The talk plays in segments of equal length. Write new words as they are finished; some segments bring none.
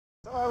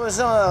I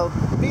was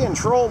being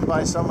trolled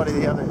by somebody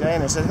the other day,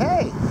 and they said,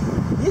 "Hey,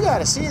 you got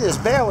to see this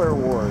Baler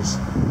Wars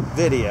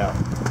video."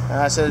 And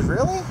I said,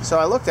 "Really?" So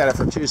I looked at it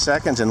for 2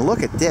 seconds, and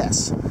look at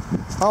this.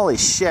 Holy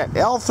shit,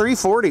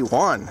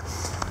 L341.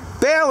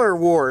 Baler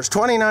Wars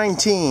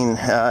 2019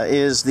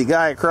 is the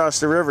guy across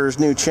the river's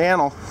new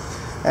channel.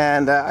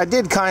 And I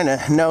did kind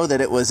of know that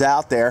it was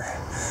out there.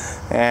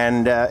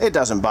 And it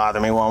doesn't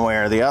bother me one way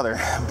or the other.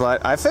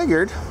 But I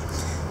figured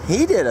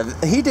he did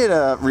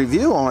a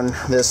review on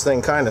this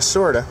thing, kind of,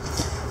 sort of.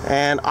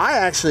 And I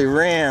actually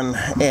ran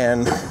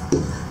an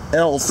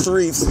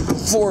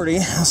L340.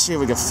 Let's see if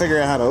we can figure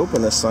out how to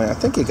open this thing. I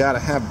think you got to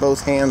have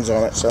both hands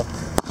on it. So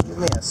give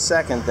me a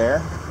second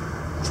there.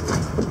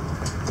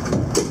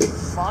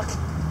 Fuck.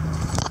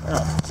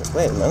 Oh,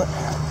 wait a minute.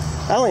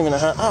 I don't even know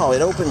how. Oh,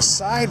 it opens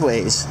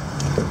sideways.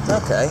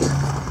 Okay.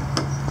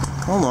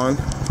 Hold on.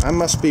 I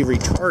must be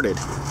retarded.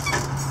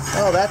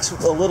 Oh, that's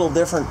a little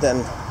different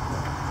than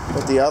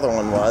what the other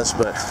one was,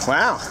 but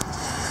wow.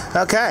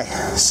 Okay,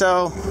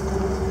 so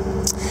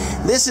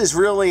this is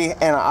really,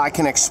 and I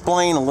can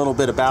explain a little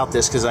bit about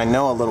this because I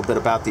know a little bit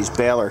about these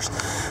balers,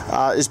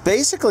 is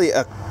basically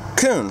a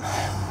coon.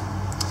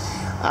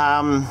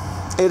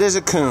 It is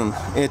a coon.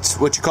 It's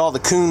what you call the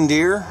coon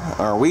deer,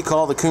 or we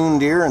call the coon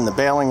deer in the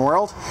baling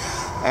world.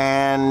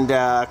 And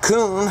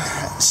Krone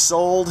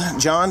sold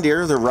John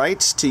Deere the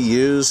rights to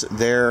use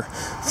their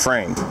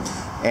frame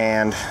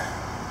and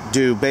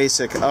do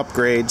basic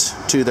upgrades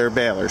to their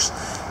balers.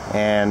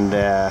 And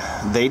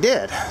they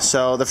did.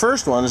 So the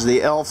first one is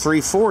the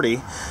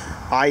L340.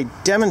 I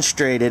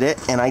demonstrated it,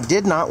 and I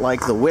did not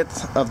like the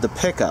width of the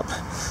pickup.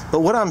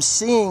 But what I'm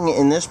seeing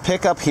in this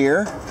pickup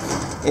here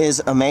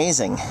is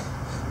amazing.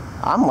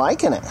 I'm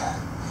liking it.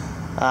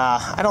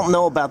 I don't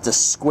know about the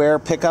square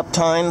pickup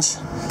tines.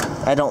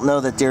 I don't know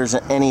that there's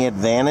any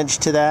advantage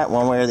to that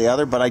one way or the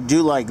other, but I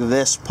do like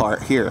this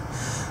part here.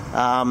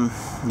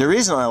 The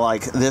reason I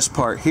like this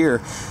part here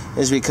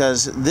is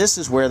because this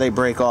is where they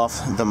break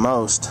off the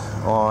most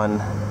on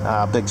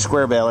big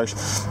square balers.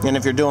 And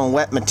if you're doing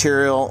wet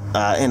material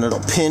and it'll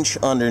pinch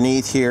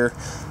underneath here,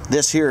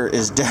 this here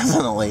is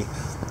definitely,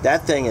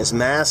 that thing is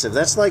massive.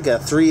 That's like a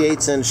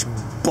 3/8 inch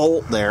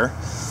bolt there.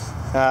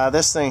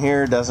 This thing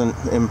here doesn't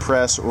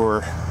impress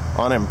or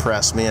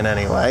unimpress me in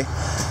any way.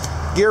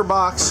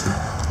 Gearbox,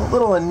 a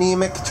little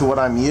anemic to what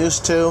I'm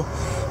used to.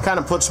 Kind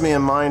of puts me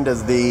in mind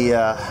of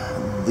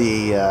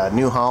the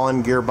New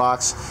Holland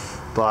gearbox,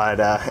 but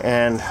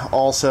and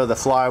also the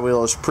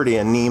flywheel is pretty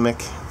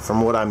anemic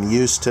from what I'm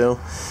used to.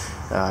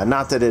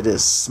 Not that it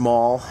is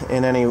small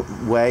in any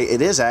way.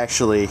 It is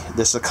actually,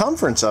 the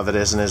circumference of it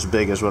isn't as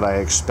big as what I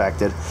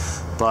expected,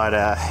 but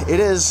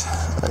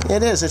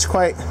it's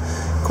quite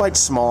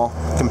small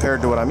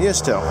compared to what I'm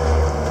used to.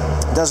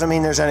 Doesn't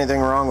mean there's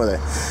anything wrong with it.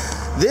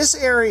 This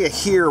area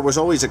here was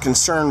always a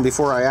concern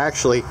before I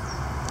actually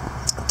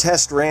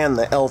test ran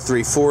the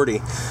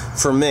L340.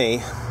 For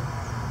me,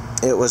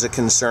 it was a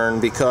concern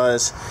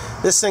because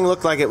this thing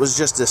looked like it was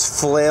just this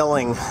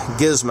flailing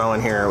gizmo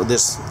in here.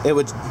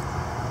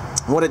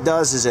 What it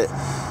does is it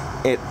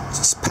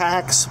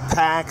packs,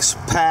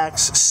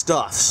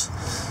 stuffs.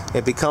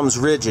 It becomes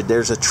rigid.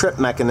 There's a trip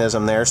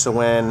mechanism there, so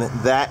when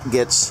that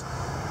gets,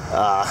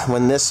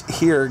 when this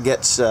here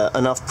gets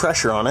enough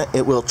pressure on it,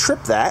 it will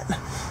trip that,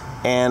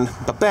 and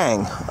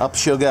bang, up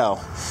she'll go.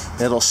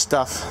 It'll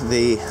stuff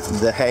the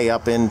hay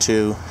up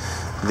into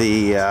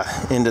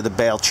the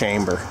bale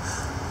chamber.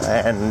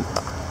 And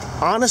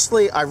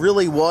honestly, I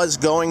really was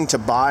going to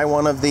buy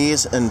one of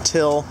these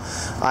until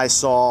I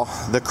saw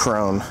the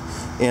Krone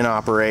in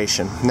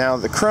operation. Now,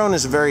 the Krone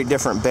is a very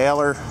different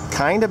baler,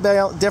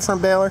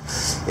 different baler.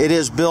 It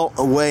is built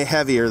way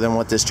heavier than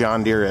what this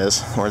John Deere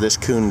is, or this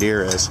Coon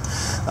Deere is.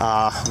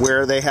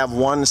 Where they have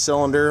one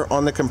cylinder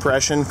on the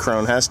compression,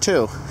 Krone has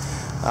two.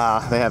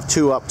 They have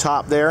two up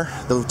top there.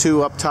 The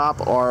two up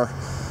top are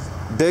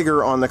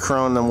bigger on the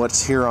Krone than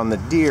what's here on the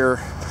Deere,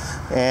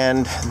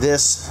 and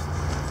this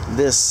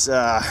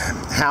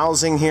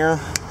housing here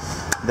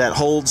that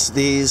holds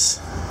these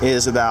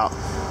is about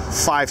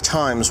 5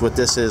 times what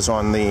this is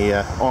on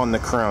the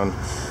Krone.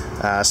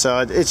 So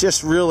it's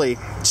just really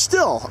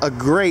still a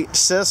great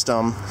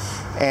system,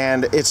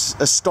 and it's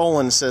a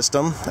stolen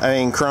system. I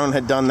mean, Krone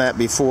had done that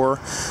before.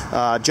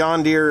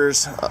 John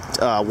Deere's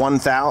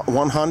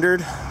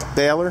 100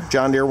 baler,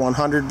 John Deere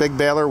 100 big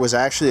baler, was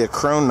actually a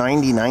Krone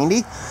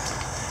 9090,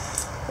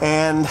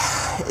 and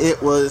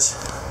it was,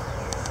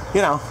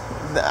 you know,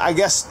 I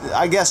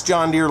guess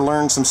John Deere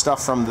learned some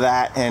stuff from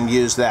that and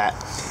used that.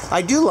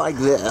 I do like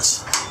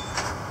this.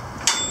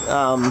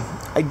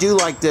 I do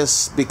like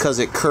this because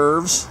it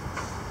curves,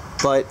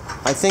 but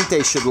I think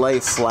they should lay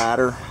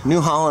flatter. New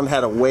Holland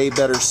had a way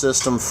better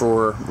system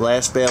for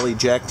last bale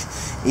eject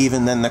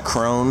even than the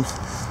Krone,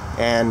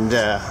 and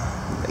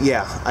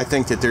yeah, I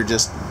think that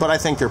but I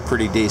think they're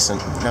pretty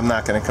decent. I'm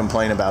not going to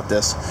complain about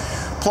this.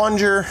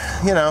 Plunger,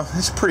 you know,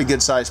 it's a pretty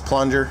good sized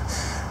plunger.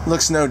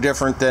 Looks no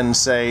different than,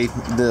 say,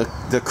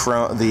 the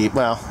Krone.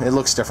 Well, it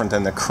looks different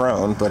than the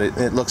Krone, but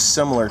it looks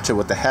similar to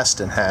what the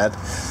Heston had.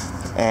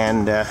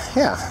 And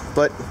yeah,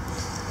 but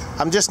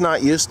I'm just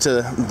not used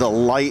to the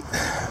light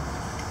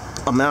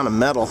amount of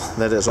metal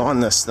that is on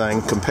this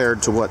thing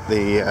compared to what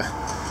the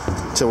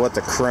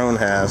Krone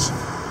has.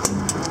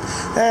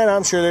 And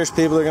I'm sure there's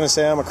people that are going to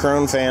say I'm a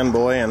Krone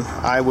fanboy, and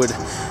I would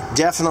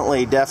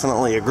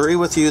definitely agree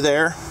with you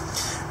there.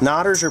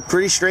 Knotters are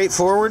pretty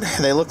straightforward.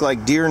 They look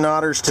like Deere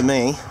knotters to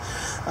me.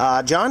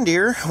 John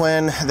Deere,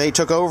 when they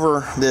took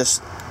over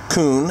this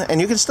Krone,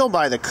 and you can still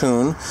buy the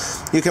Krone.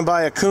 You can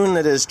buy a Krone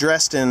that is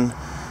dressed in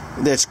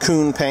that's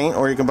Krone paint,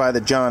 or you can buy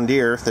the John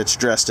Deere that's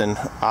dressed in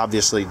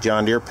obviously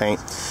John Deere paint.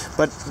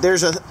 But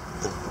there's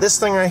this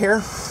thing right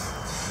here.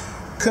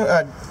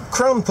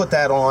 Krone put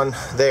that on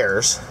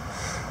theirs,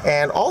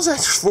 and all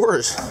that's for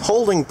is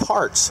holding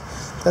parts.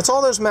 That's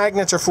all those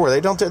magnets are for.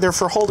 They're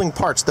for holding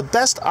parts. The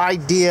best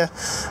idea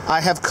I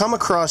have come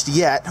across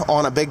yet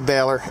on a big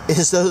baler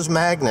is those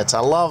magnets. I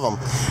love them.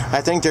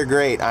 I think they're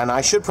great, and I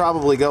should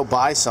probably go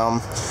buy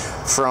some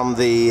from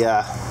the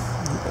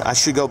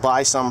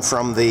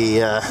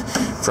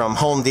from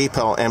Home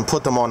Depot and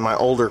put them on my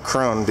older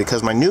Krone,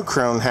 because my new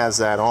Krone has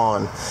that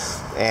on.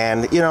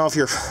 And, you know, if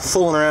you're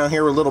fooling around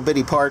here with little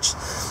bitty parts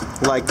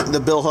like the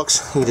bill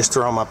hooks, you just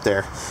throw them up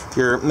there. If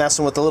you're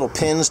messing with the little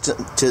pins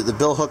to the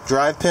bill hook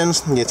drive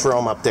pins, you throw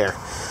them up there.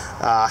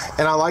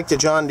 And I like the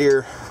John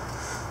Deere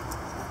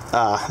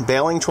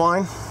baling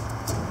twine.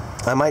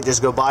 I might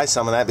just go buy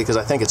some of that because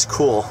I think it's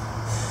cool.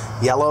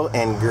 Yellow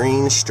and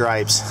green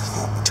stripes.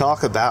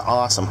 Talk about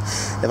awesome.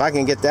 If I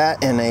can get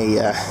that in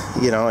a,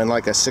 in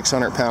like a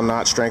 600-pound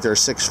knot strength or a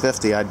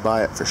 650, I'd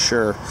buy it for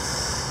sure.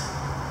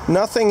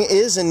 Nothing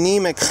is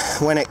anemic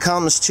when it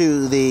comes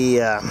to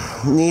the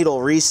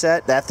needle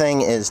reset. That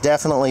thing is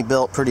definitely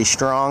built pretty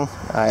strong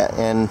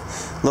and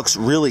looks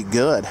really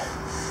good.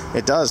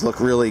 It does look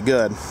really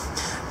good.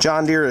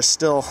 John Deere is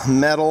still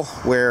metal,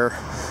 where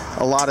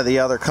a lot of the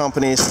other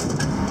companies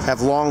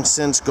have long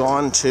since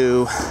gone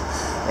to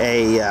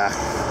a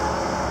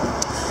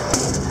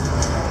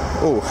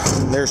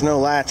oh, there's no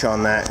latch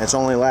on that. It's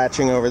only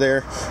latching over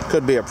there.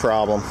 Could be a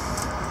problem.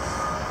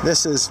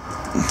 This is,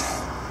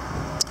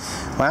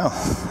 wow,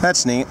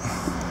 that's neat.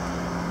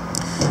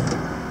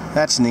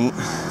 That's neat.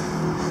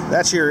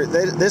 That's your,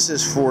 this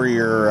is for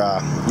your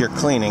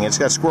cleaning. It's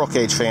got squirrel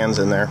cage fans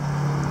in there.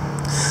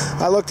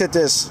 I looked at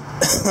this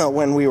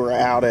when we were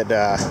out at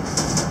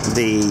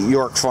the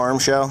York Farm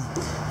Show,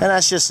 and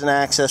that's just an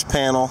access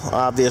panel.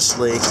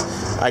 Obviously,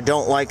 I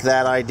don't like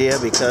that idea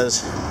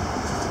because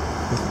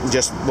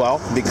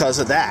because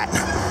of that.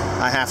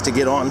 I have to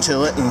get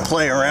onto it and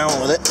play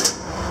around with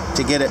it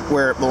to get it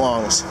where it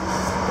belongs.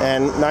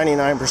 And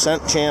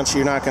 99% chance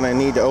you're not going to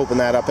need to open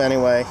that up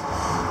anyway.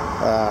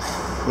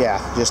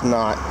 Yeah, just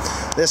not.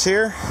 This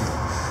here,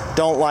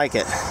 don't like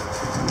it.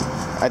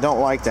 I don't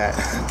like that.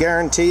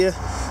 Guarantee you,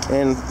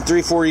 in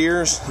 3-4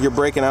 years, you're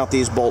breaking out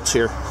these bolts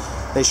here.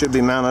 They should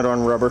be mounted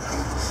on rubber.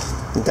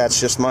 That's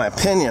just my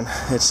opinion.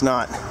 It's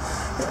not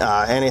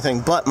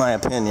anything but my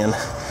opinion.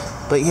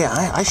 But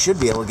yeah, I should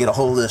be able to get a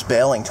hold of this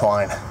baling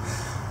twine.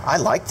 I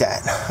like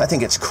that. I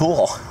think it's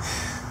cool.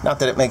 Not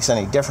that it makes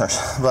any difference.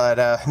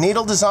 But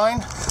needle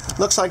design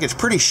looks like it's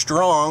pretty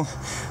strong.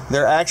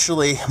 They're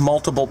actually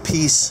multiple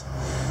piece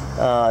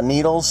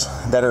needles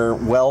that are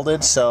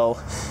welded, so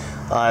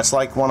it's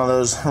like one of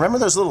those, remember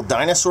those little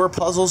dinosaur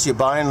puzzles you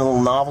buy in the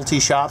little novelty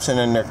shops, and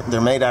then they're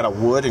made out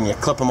of wood and you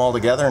clip them all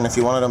together, and if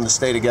you wanted them to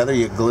stay together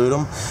you glued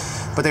them,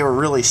 but they were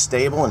really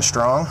stable and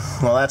strong?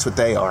 Well, that's what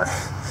they are.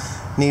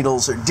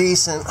 Needles are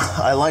decent.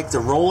 I like the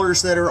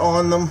rollers that are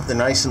on them. They're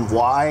nice and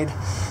wide.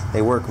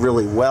 They work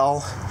really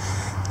well.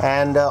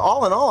 And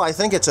all in all, I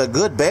think it's a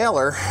good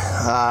baler.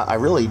 I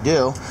really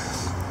do.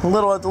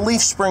 The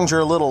leaf springs are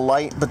a little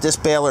light, but this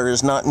baler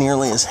is not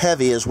nearly as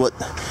heavy as what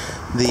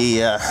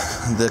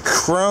the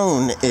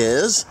Krone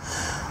is.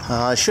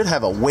 I should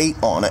have a weight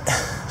on it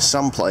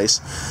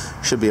someplace.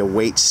 Should be a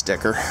weight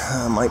sticker.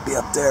 Might be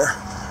up there.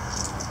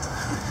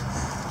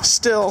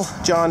 Still,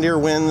 John Deere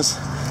wins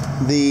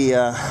the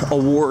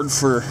award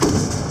for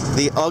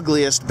the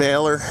ugliest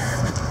baler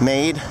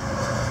made.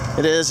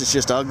 It is. It's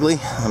just ugly.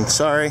 I'm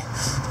sorry.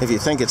 If you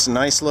think it's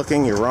nice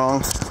looking, you're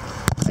wrong.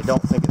 I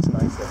don't think it's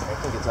nice looking. I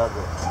think it's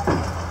ugly.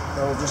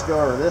 So we'll just go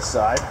over to this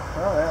side.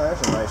 Oh, yeah,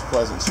 that's a nice,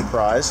 pleasant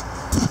surprise.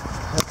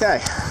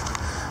 Okay.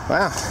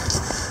 Wow.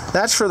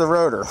 That's for the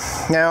rotor.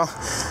 Now,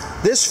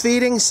 this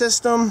feeding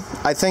system,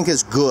 I think,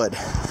 is good.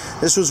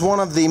 This was one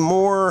of the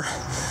more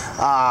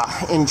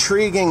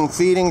intriguing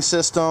feeding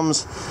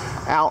systems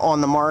out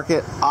on the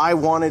market. I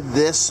wanted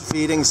this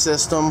feeding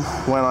system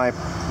when I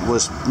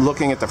was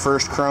looking at the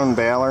first Krone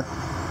baler.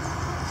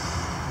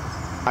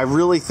 I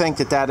really think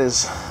that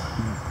is,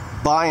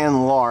 by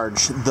and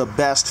large, the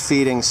best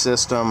feeding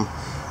system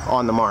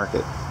on the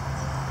market.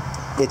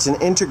 It's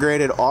an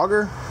integrated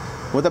auger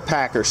with a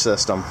packer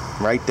system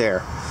right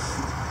there.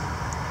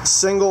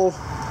 Single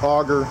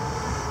auger,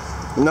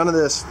 none of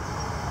this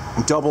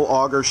double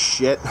auger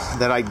shit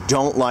that I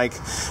don't like.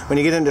 When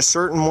you get into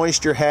certain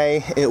moisture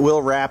hay, it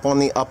will wrap on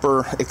the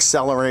upper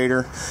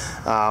accelerator,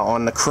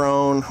 on the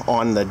Krone,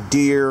 on the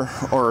Deere,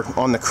 or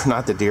on the,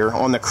 not the Deere,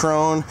 on the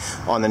Krone,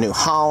 on the New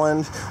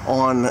Holland,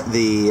 on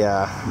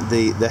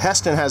the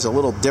Heston has a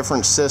little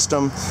different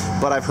system,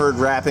 but I've heard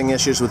wrapping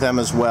issues with them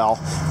as well.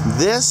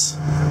 This,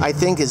 I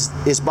think,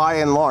 is by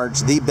and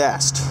large the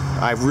best.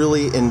 I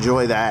really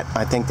enjoy that.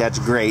 I think that's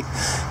great.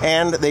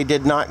 And they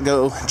did not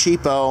go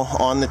cheapo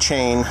on the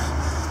chain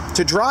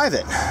to drive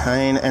it. I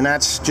mean, and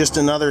that's just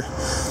another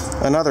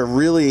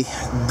really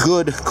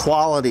good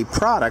quality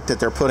product that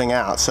they're putting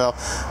out. So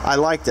I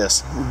like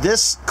this.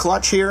 This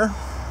clutch here,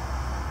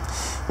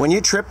 when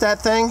you trip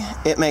that thing,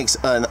 it makes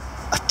a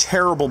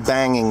terrible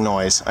banging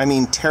noise. I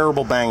mean,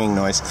 terrible banging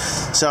noise.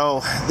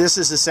 So this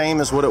is the same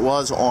as what it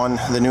was on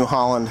the New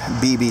Holland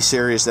BB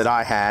series that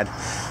I had.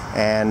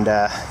 And,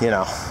 you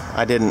know,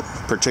 I didn't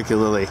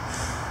particularly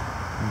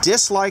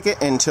dislike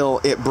it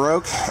until it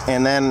broke,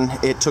 and then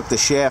it took the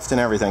shaft and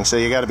everything. So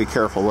you got to be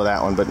careful with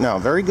that one. But no,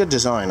 very good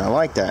design. I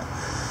like that.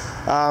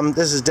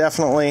 This is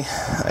definitely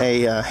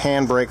a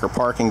handbrake or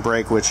parking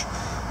brake, which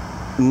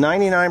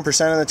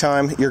 99% of the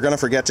time you're going to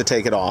forget to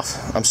take it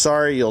off. I'm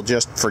sorry, you'll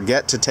just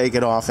forget to take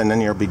it off, and then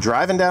you'll be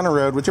driving down the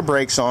road with your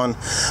brakes on.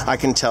 I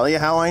can tell you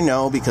how I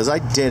know, because I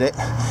did it,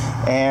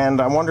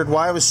 and I wondered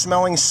why I was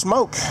smelling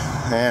smoke,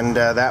 and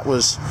that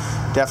was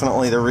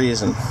definitely the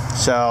reason.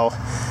 So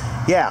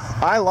yeah,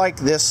 I like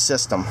this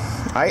system.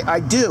 I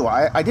do.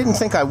 I didn't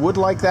think I would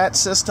like that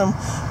system,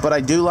 but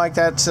I do like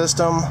that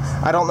system.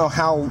 I don't know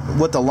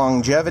what the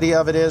longevity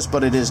of it is,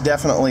 but it is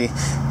definitely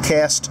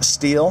cast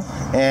steel.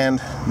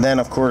 And then,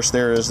 of course,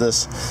 there is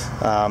this,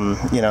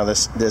 you know,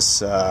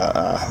 this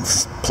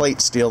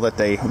plate steel that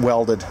they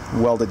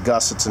welded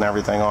gussets and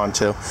everything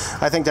onto.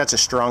 I think that's a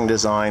strong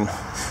design.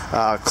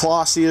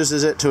 Kloss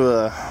uses it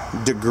to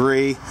a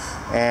degree,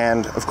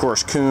 and of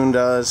course Kuhn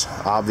does,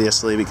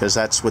 obviously, because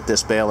that's what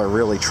this baler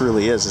really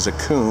truly is a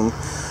Kuhn.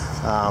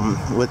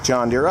 With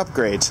John Deere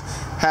upgrades.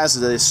 Has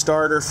the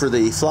starter for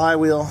the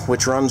flywheel,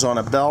 which runs on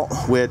a belt,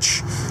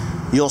 which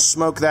you'll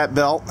smoke that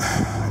belt.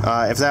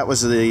 If that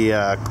was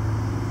the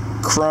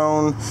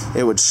Krone,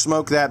 it would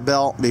smoke that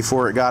belt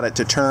before it got it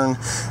to turn.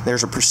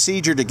 There's a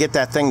procedure to get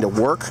that thing to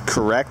work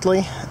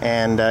correctly,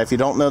 and if you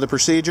don't know the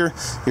procedure,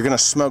 you're going to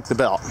smoke the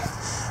belt.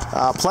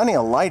 Plenty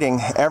of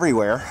lighting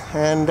everywhere,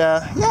 and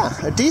yeah,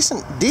 a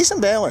decent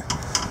baler.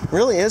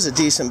 Really is a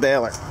decent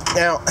baler.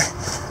 Now,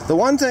 the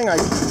one thing I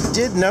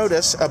did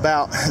notice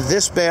about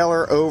this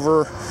baler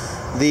over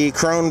the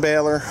Krone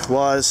baler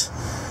was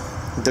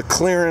the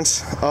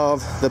clearance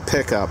of the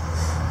pickup.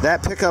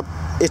 That pickup,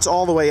 it's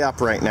all the way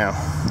up right now.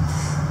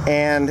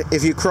 And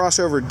if you cross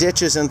over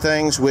ditches and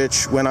things,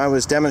 which when I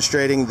was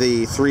demonstrating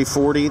the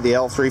 340, the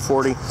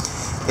L340,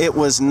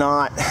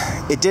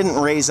 it didn't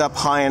raise up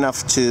high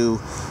enough to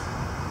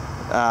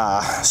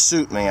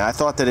suit me. I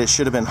thought that it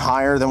should have been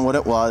higher than what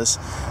it was,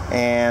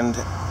 and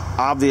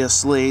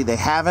obviously they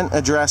haven't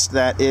addressed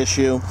that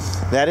issue.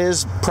 That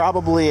is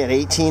probably at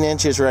 18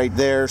 inches right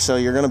there, so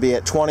you're going to be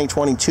at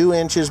 22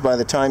 inches by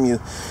the time you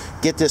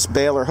get this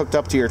baler hooked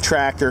up to your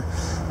tractor,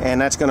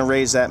 and that's going to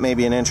raise that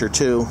maybe an inch or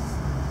two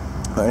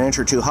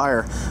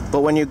higher.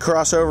 But when you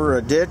cross over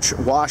a ditch,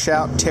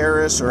 washout,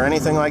 terrace, or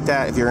anything like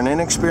that, if you're an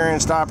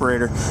inexperienced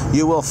operator,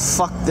 you will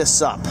fuck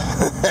this up.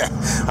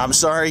 I'm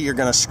sorry, you're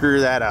going to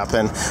screw that up.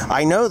 And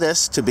I know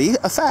this to be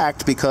a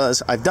fact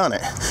because I've done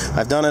it.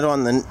 I've done it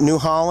on the New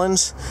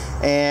Hollands,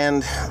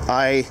 and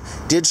I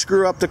did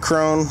screw up the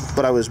Krone,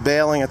 but I was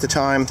baling at the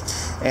time,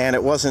 and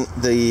it wasn't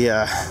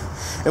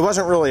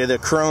really the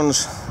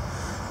Krone's,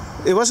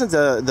 it wasn't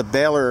the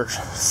baler's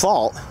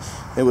fault.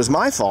 It was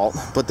my fault,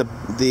 but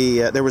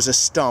there was a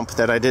stump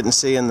that I didn't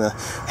see, and the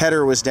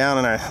header was down,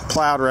 and I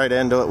plowed right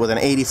into it with an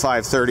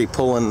 85-30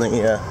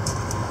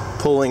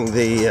 pulling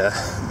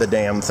the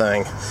damn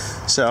thing.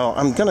 So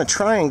I'm gonna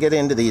try and get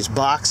into these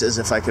boxes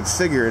if I could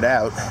figure it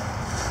out.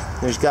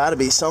 There's got to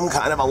be some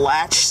kind of a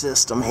latch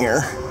system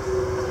here.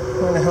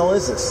 Where the hell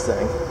is this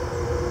thing?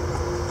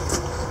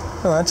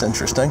 Oh, that's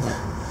interesting.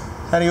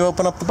 How do you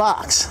open up the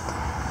box?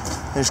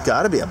 There's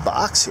got to be a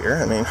box here.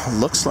 I mean, it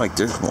looks like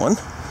there's one.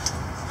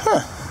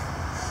 Huh.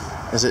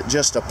 Is it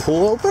just a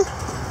pull open?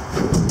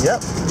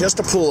 Yep, just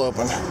a pull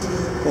open.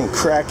 And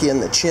crack you in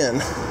the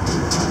chin.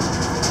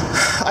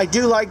 I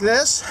do like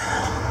this.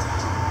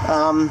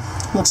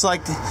 Looks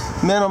like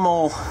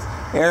minimal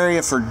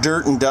area for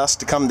dirt and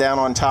dust to come down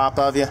on top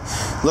of you.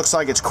 Looks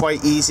like it's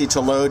quite easy to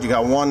load. You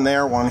got one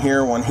there, one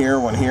here, one here,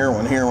 one here,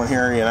 one here, one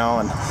here, you know,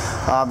 and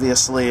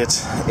obviously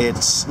it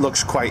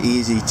looks quite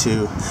easy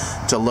to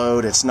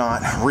load. It's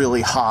not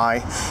really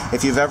high.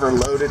 If you've ever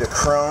loaded a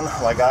Krone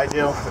like I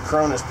do, the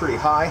Krone is pretty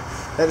high.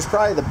 That is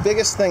probably the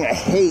biggest thing I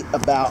hate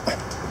about.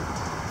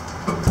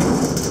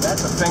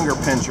 That's a finger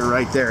pincher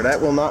right there.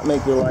 That will not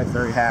make your life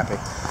very happy.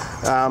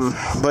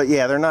 But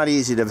yeah, they're not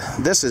easy to,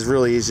 this is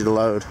really easy to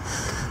load.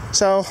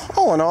 So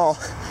all in all,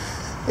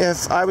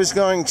 if I was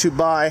going to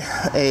buy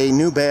a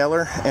new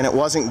baler and it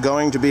wasn't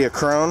going to be a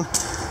Krone,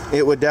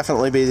 it would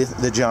definitely be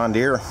the John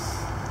Deere.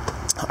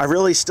 I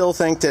really still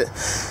think that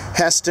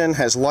Heston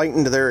has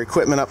lightened their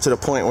equipment up to the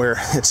point where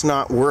it's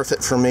not worth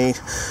it for me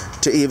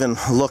to even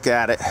look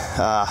at it.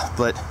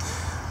 But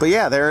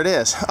yeah, there it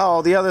is.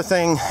 Oh, the other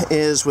thing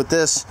is with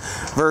this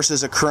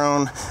versus a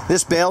Krone,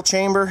 this bale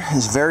chamber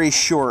is very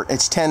short.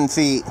 It's 10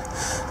 feet.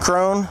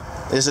 Krone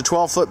is a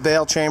 12-foot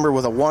bale chamber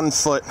with a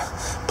 1-foot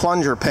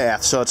plunger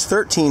path, so it's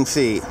 13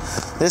 feet.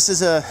 This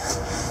is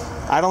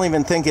I don't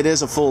even think it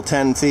is a full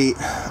 10 feet.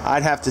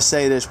 I'd have to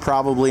say there's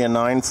probably a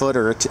 9-foot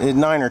or a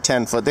 9 or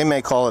 10 foot. They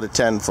may call it a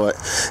 10-foot.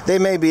 They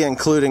may be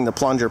including the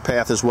plunger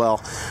path as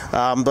well.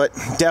 But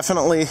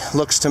definitely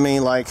looks to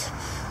me like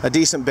a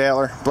decent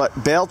baler,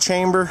 but bale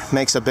chamber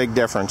makes a big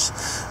difference.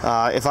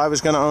 If I was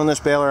going to own this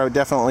baler, I would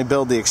definitely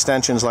build the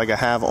extensions like I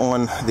have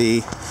on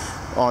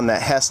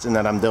that Heston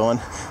that I'm doing.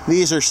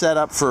 These are set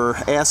up for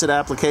acid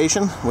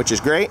application, which is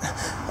great.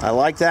 I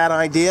like that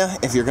idea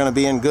if you're going to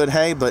be in good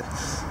hay, but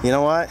you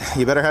know what?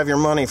 You better have your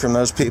money from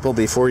those people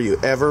before you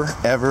ever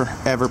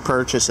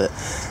purchase it.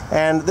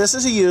 And this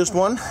is a used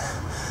one.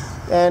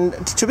 And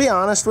to be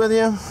honest with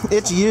you,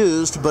 it's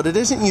used, but it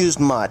isn't used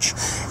much.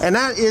 And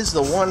that is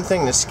the one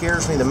thing that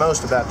scares me the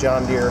most about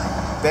John Deere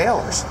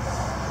balers.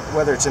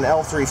 Whether it's an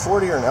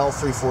L340 or an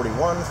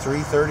L341,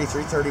 330,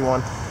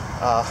 331,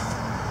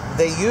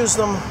 they use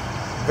them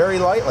very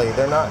lightly.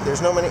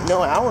 There's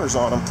no hours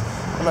on them.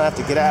 I'm gonna have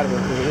to get out of here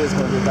because it is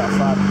gonna be about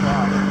 5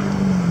 o'clock.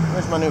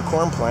 There's my new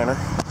corn planter.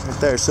 Right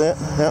there, see it?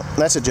 Yep,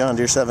 that's a John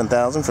Deere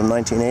 7000 from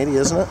 1980,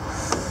 isn't it?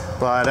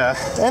 But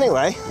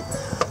anyway,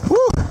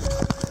 woo!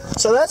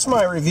 So that's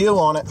my review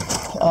on it.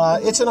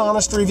 It's an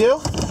honest review.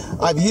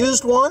 I've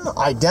used one,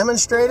 I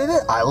demonstrated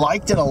it, I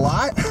liked it a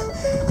lot,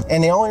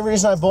 and the only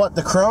reason I bought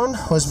the Krone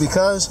was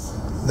because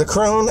the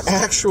Krone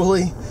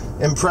actually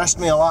impressed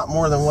me a lot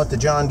more than what the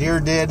John Deere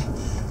did.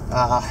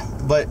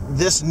 But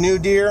this new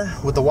Deere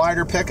with the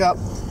wider pickup,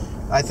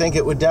 I think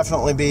it would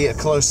definitely be a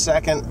close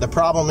second. The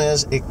problem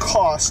is it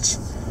costs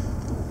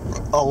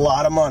a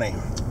lot of money.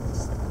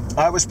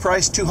 I was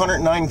priced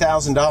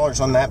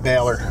 $209,000 on that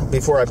baler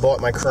before I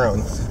bought my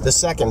Krone, the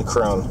second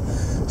Krone.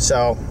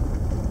 So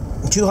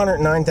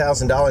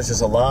 $209,000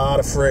 is a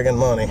lot of friggin'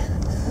 money.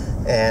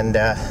 And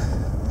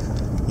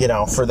you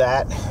know, for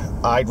that,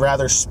 I'd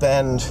rather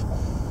spend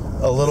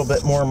a little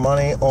bit more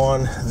money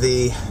on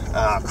the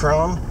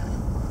Krone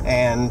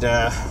and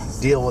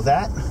deal with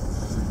that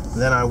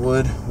than I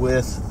would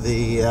with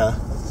the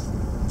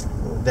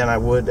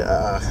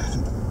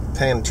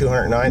paying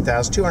 $209,000.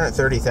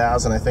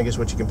 $230,000 I think is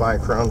what you can buy a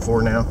Krone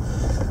for now,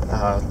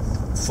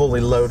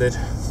 fully loaded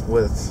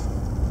with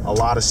a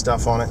lot of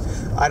stuff on it.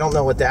 I don't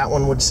know what that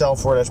one would sell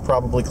for. That's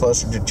probably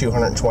closer to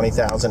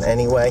 $220,000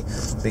 anyway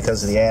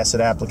because of the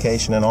acid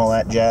application and all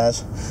that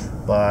jazz.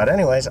 But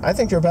anyways, I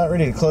think they're about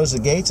ready to close the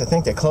gates. I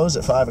think they close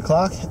at 5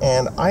 o'clock,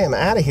 and I am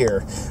out of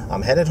here.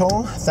 I'm headed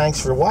home. Thanks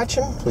for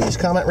watching. Please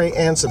comment, rate,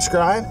 and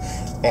subscribe.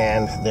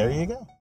 And there you go.